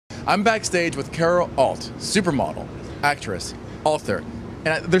I'm backstage with Carol Alt, supermodel, actress, author.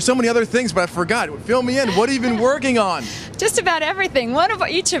 And there's so many other things, but I forgot. Fill me in. What have you been working on? Just about everything. One of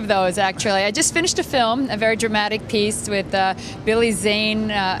each of those, actually. I just finished a film, a very dramatic piece with Billy Zane,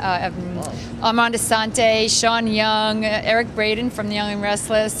 Armand Asante, Sean Young, Eric Braeden from The Young and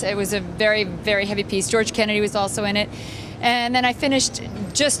Restless. It was a very, very heavy piece. George Kennedy was also in it. And then I finished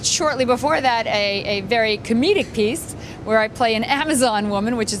just shortly before that a very comedic piece where I play an Amazon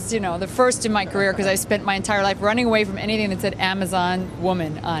woman, which is, the first in my career because I spent my entire life running away from anything that said Amazon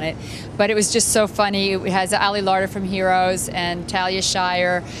woman on it. But it was just so funny. It has Ali Larter from Heroes and Talia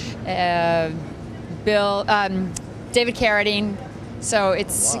Shire, David Carradine. So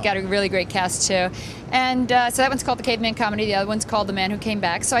it's got a really great cast too. And so that one's called The Caveman Comedy. The other one's called The Man Who Came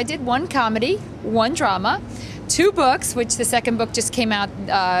Back. So I did one comedy, one drama, 2 books, which the second book just came out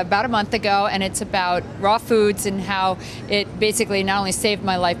about a month ago, and it's about raw foods and how it basically not only saved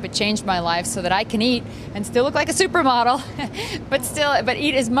my life but changed my life so that I can eat and still look like a supermodel, but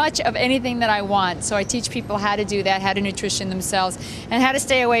eat as much of anything that I want. So I teach people how to do that, how to nutrition themselves, and how to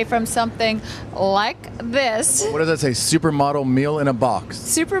stay away from something like this. What does that say? Supermodel meal in a box.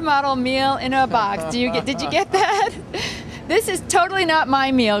 Supermodel meal in a box. Did you get that? This is totally not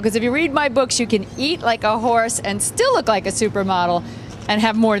my meal, because if you read my books, you can eat like a horse and still look like a supermodel and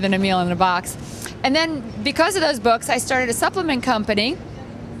have more than a meal in a box. And then because of those books, I started a supplement company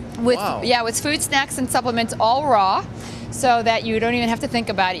with with food, snacks, and supplements all raw, so that you don't even have to think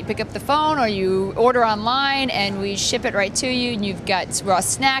about it. You pick up the phone or you order online and we ship it right to you, and you've got raw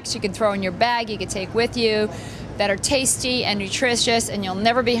snacks you can throw in your bag, you can take with you, that are tasty and nutritious, and you'll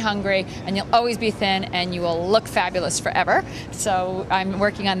never be hungry, and you'll always be thin, and you will look fabulous forever. So I'm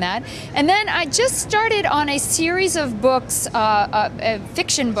working on that. And then I just started on a series of books,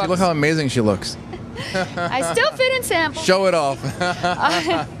 fiction books. See, look how amazing she looks. I still fit in samples. Show it off.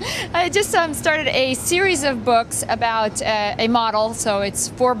 I just started a series of books about a model, so it's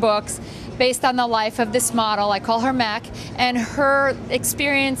 4 books based on the life of this model. I call her Mac, and her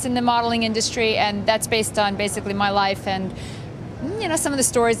experience in the modeling industry, and that's based on basically my life and some of the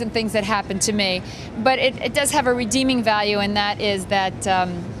stories and things that happened to me. But it does have a redeeming value, and that is that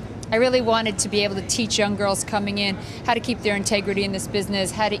I really wanted to be able to teach young girls coming in how to keep their integrity in this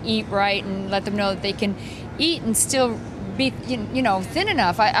business, how to eat right, and let them know that they can eat and still be thin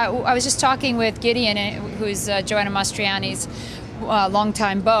enough. I was just talking with Gideon, who's Joanna Mastriani's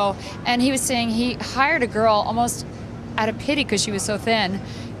longtime beau, and he was saying he hired a girl almost out of pity because she was so thin.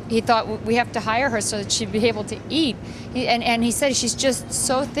 He thought, we have to hire her so that she'd be able to eat. And he said she's just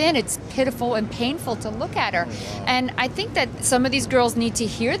so thin, it's pitiful and painful to look at her. And I think that some of these girls need to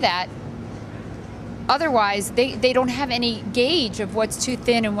hear that. Otherwise, they don't have any gauge of what's too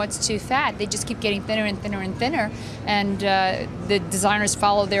thin and what's too fat. They just keep getting thinner and thinner and thinner. And the designers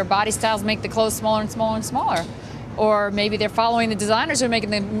follow their body styles, make the clothes smaller and smaller and smaller. Or maybe they're following the designers who are making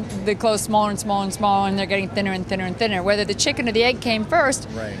the clothes smaller and smaller and smaller, and they're getting thinner and thinner and thinner. Whether the chicken or the egg came first,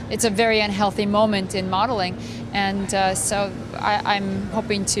 it's a very unhealthy moment in modeling. And so I'm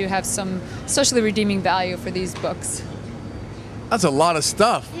hoping to have some socially redeeming value for these books. That's a lot of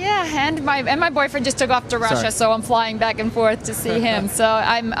stuff. Yeah, and my boyfriend just took off to Russia, so I'm flying back and forth to see him. So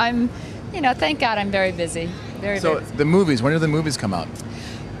I'm thank God I'm very busy. Very busy. The movies, when do the movies come out?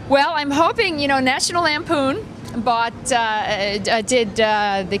 Well, I'm hoping, National Lampoon did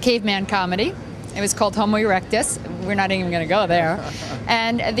the Caveman Comedy. It was called Homo erectus. We're not even going to go there.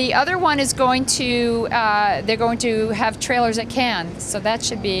 And the other one is going to, they're going to have trailers at Cannes. So that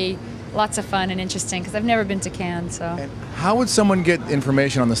should be lots of fun and interesting, because I've never been to Cannes. So. And how would someone get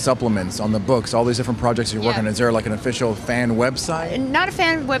information on the supplements, on the books, all these different projects you're working on? Is there like an official fan website? Not a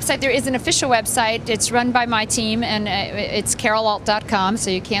fan website. There is an official website. It's run by my team, and it's carolalt.com, so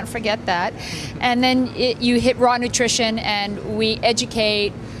you can't forget that. And then you hit Raw Nutrition, and we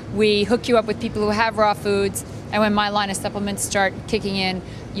educate. We hook you up with people who have raw foods, and when my line of supplements start kicking in,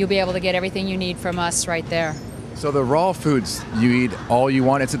 you'll be able to get everything you need from us right there. So the raw foods, you eat all you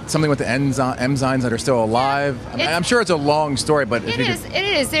want. It's something with the enzymes that are still alive. I'm sure it's a long story, but it is.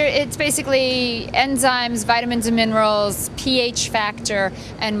 It's basically enzymes, vitamins and minerals, pH factor,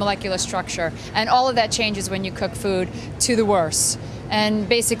 and molecular structure. And all of that changes when you cook food to the worse. And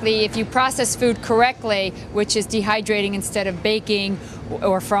basically, if you process food correctly, which is dehydrating instead of baking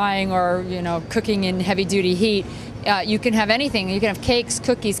or frying or cooking in heavy-duty heat, you can have anything. You can have cakes,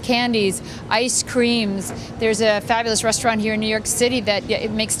 cookies, candies, ice creams. There's a fabulous restaurant here in New York City that it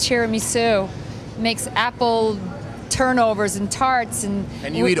makes tiramisu, makes apple turnovers and tarts. And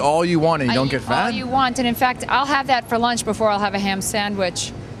you eat all you want and you don't get fat? All you want. And in fact, I'll have that for lunch before I'll have a ham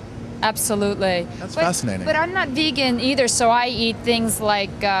sandwich. Absolutely. That's fascinating. But I'm not vegan either, so I eat things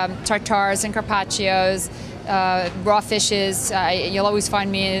like tartares and carpaccios, raw fishes. You'll always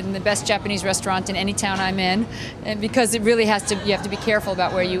find me in the best Japanese restaurant in any town I'm in, and because it really has to, you have to be careful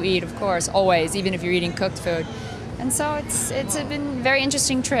about where you eat, of course, always, even if you're eating cooked food. And so it's been a very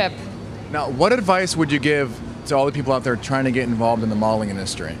interesting trip. Now, what advice would you give to all the people out there trying to get involved in the modeling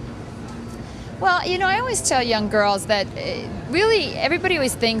industry? Well, you know, I always tell young girls that really everybody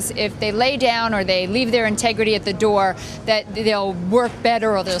always thinks if they lay down or they leave their integrity at the door that they'll work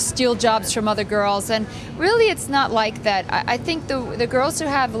better or they'll steal jobs from other girls. And really it's not like that. I think the girls who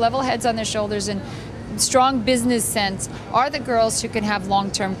have level heads on their shoulders and strong business sense are the girls who can have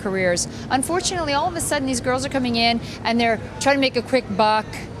long-term careers. Unfortunately, all of a sudden these girls are coming in and they're trying to make a quick buck.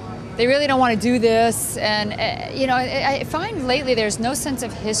 They really don't want to do this, and you know, I find lately there's no sense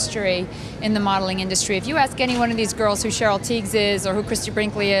of history in the modeling industry. If you ask any one of these girls who Cheryl Tiegs is, or who Christy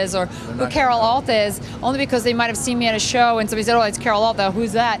Brinkley is, or who Carol Alt is, only because they might have seen me at a show and somebody said, "Oh, it's Carol Alt, though.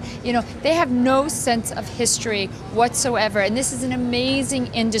 Who's that?" You know, they have no sense of history whatsoever, and this is an amazing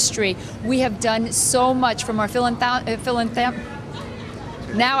industry. We have done so much from our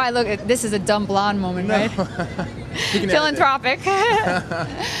Now I look at this is a dumb blonde moment, right? Philanthropic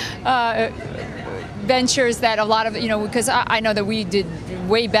ventures that a lot of, you know, because I know that we did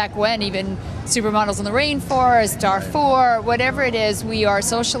way back when, even Supermodels in the Rainforest, Darfur, whatever it is, we are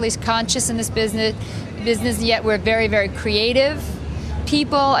socially conscious in this business, yet we're very, very creative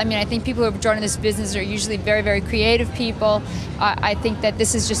people. I mean, I think people who are joining this business are usually very, very creative people. I think that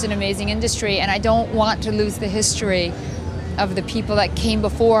this is just an amazing industry, and I don't want to lose the history of the people that came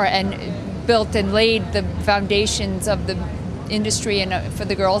before and built and laid the foundations of the industry, and for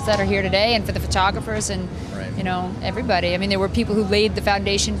the girls that are here today, and for the photographers, and you know, everybody. I mean, there were people who laid the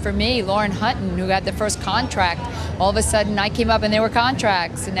foundation for me. Lauren Hutton, who had the first contract. All of a sudden, I came up and there were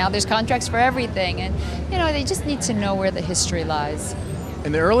contracts, and now there's contracts for everything. And you know, they just need to know where the history lies.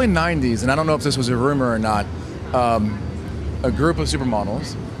 In the early '90s, and I don't know if this was a rumor or not, a group of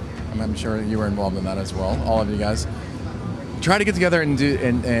supermodels, I'm sure you were involved in that as well, all of you guys, try to get together and do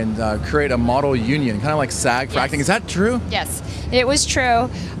and create a model union, kind of like SAG for acting. Is that true? Yes, it was true.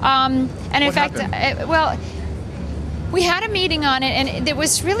 And in fact, well, we had a meeting on it, and it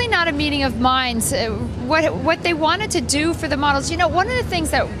was really not a meeting of minds. What they wanted to do for the models, you know, one of the things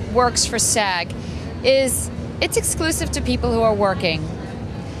that works for SAG is it's exclusive to people who are working.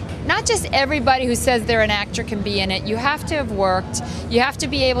 Not just everybody who says they're an actor can be in it. You have to have worked. You have to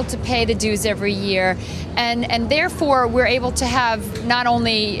be able to pay the dues every year. And therefore, we're able to have not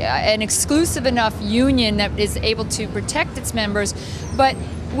only an exclusive enough union that is able to protect its members, but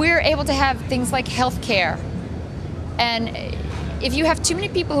we're able to have things like health care. And if you have too many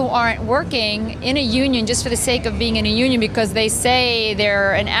people who aren't working in a union just for the sake of being in a union because they say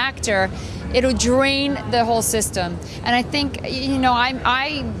they're an actor, it'll drain the whole system. And I think, you know,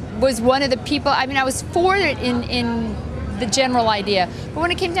 I was one of the people, I mean, I was for it in the general idea, but when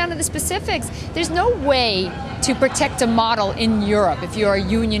it came down to the specifics, there's no way to protect a model in Europe if you're a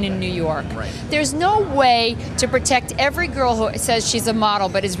union in New York. Right. There's no way to protect every girl who says she's a model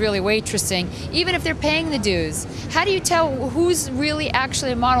but is really waitressing, even if they're paying the dues. How do you tell who's really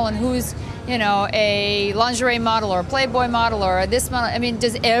actually a model and who's, you know, a lingerie model or a Playboy model or this model? I mean,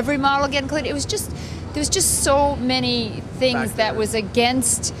 does every model get included? It was just, there was just so many things that was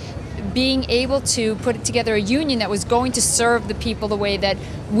against being able to put together a union that was going to serve the people the way that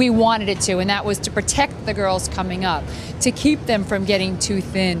we wanted it to, and that was to protect the girls coming up, to keep them from getting too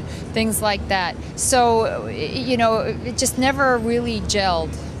thin, things like that. So, you know, it just never really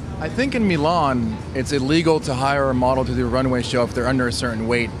gelled. I think in Milan, it's illegal to hire a model to do a runway show if they're under a certain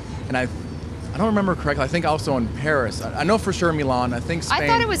weight, and I don't remember correctly. I think also in Paris. I know for sure Milan. I think Spain. I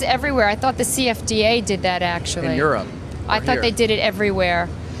thought it was everywhere. I thought the CFDA did that actually. In Europe. I thought they did it everywhere.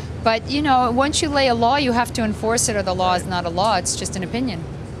 But, you know, once you lay a law, you have to enforce it, or the law is not a law. It's just an opinion.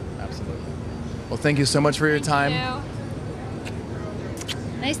 Absolutely. Well, thank you so much for your time.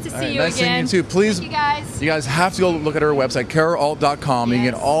 Nice to see you again. Nice seeing you too. Please, thank you guys. You guys have to go look at her website, carolalt.com. Yes. You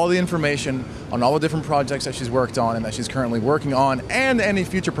can get all the information on all the different projects that she's worked on and that she's currently working on, and any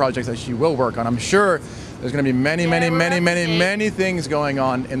future projects that she will work on. I'm sure there's going to be many things going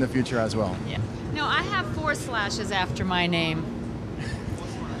on in the future as well. Yeah. No, I have 4 slashes after my name.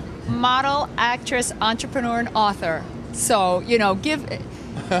 Model, actress, entrepreneur, and author. So, you know, give me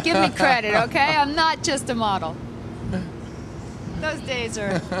credit, okay? I'm not just a model. Those days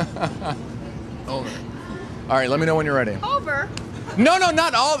are over. All right, let me know when you're ready. Over? No,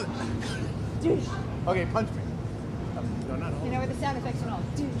 not all. Okay, punch me. No, not all. You know, with the sound effects and all.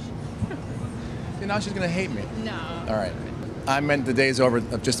 See, now she's gonna hate me. No. All right. I meant the days over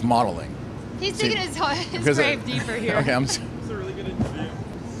of just modeling. He's See, taking his because grave deeper here. Okay, It's a really good interview.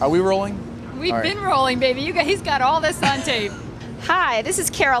 Are we rolling? We've All right. been rolling, baby. He's got all this on tape. Hi, this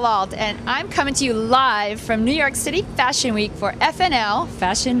is Carol Alt, and I'm coming to you live from New York City Fashion Week for FNL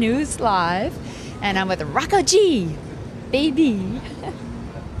Fashion News Live, and I'm with Rocco G, baby.